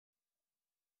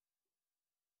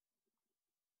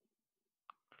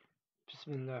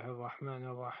بسم الله الرحمن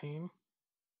الرحيم.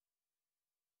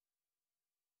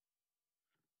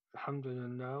 الحمد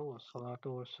لله والصلاة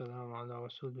والسلام على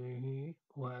رسوله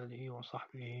وآله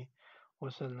وصحبه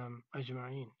وسلم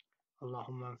أجمعين.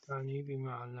 اللهم انفعني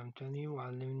بما علمتني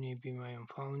وعلمني بما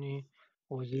ينفعني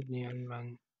وزدني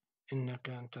علما إنك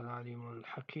أنت العليم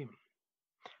الحكيم.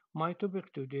 My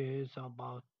topic today is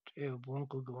about a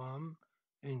bronchogram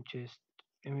in chest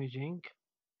imaging.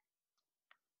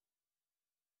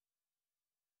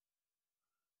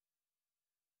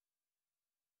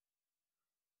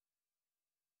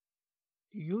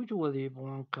 Usually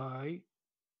bronchi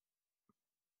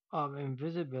are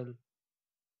invisible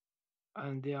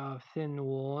and they are thin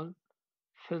wall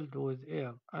filled with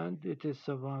air and it is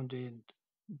surrounded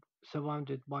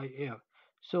by air.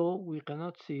 So we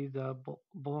cannot see the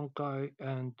bronchi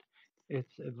and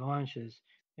its branches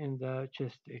in the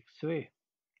chest X-ray.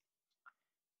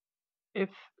 If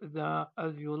the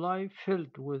alveoli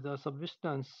filled with a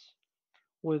substance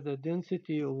with a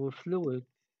density of fluid,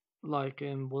 like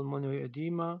in pulmonary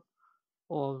edema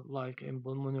or like in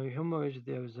pulmonary hemorrhage,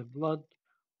 there is a blood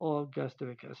or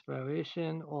gastric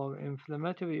aspiration or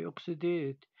inflammatory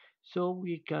oxidate, so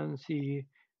we can see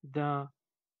the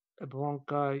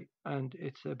bronchi and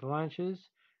its branches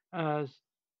as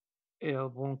a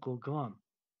bronchogram.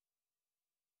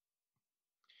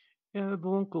 A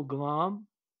bronchogram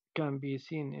can be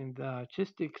seen in the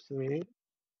chest X-ray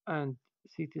and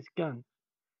CT scan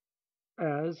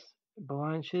as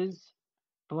branches,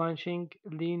 branching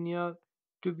linear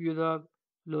tubular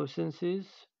lozences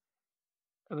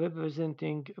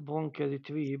representing bronchial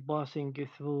tree passing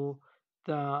through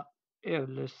the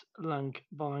airless lung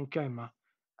parenchyma,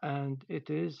 and it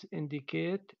is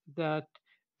indicate that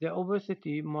the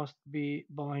obesity must be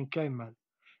parenchymal,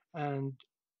 and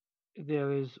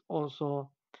there is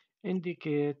also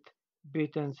indicate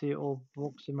patency of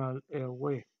proximal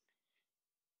airway.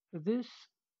 This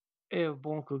air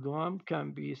bronchogram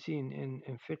can be seen in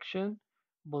infection,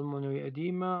 pulmonary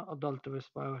edema, adult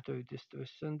respiratory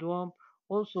distress syndrome,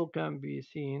 also can be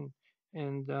seen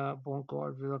in the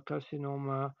bronchoalveolar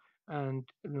carcinoma and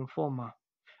lymphoma.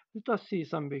 Let us see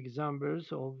some examples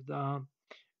of the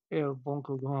air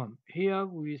bronchogram. Here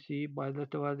we see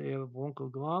bilateral air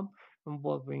bronchogram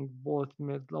involving both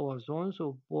mid-lower zones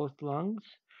of both lungs.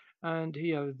 And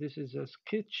here this is a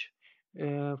sketch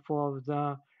for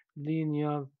the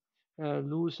linear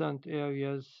lucent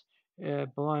areas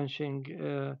branching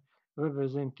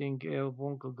representing air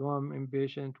bronchogram in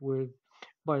patient with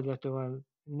bilateral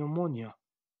pneumonia.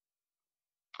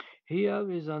 Here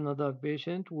is another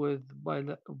patient with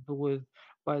bilateral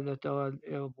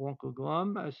air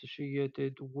bronchogram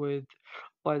associated with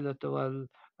bilateral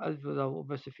alveolar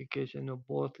opacification of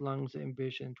both lungs in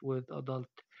patient with adult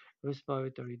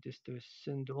respiratory distress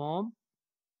syndrome.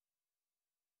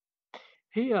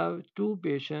 Here, two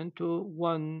patients,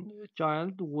 one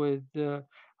child with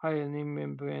hyaline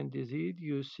membrane disease.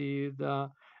 You see the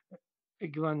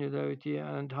granularity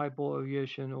and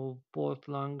hypoaeration of both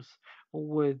lungs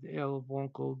with air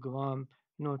bronchogram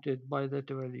noted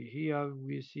bilaterally. Here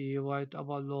we see right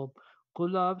upper lobe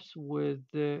collapse with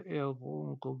the air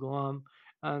bronchogram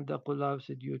and the collapse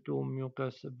due to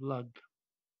mucus plug.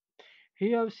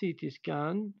 Here CT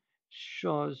scan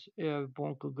shows air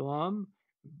bronchogram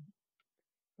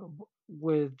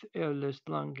with airless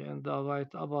lung in the right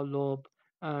upper lobe,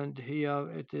 and here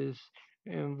it is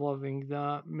involving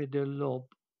the middle lobe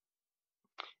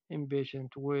in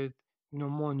patient with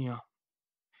pneumonia.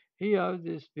 Here,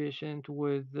 this patient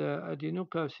with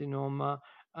adenocarcinoma,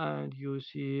 and you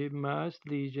see mass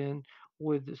lesion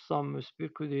with some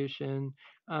speculation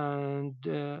and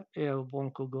air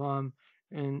bronchogram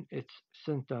in its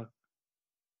center.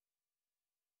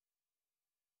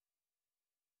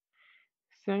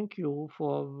 Thank you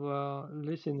for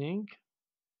listening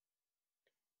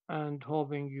and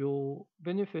hoping you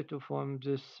benefit from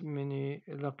this mini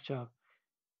lecture.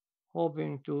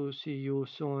 Hoping to see you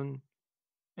soon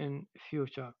in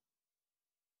future.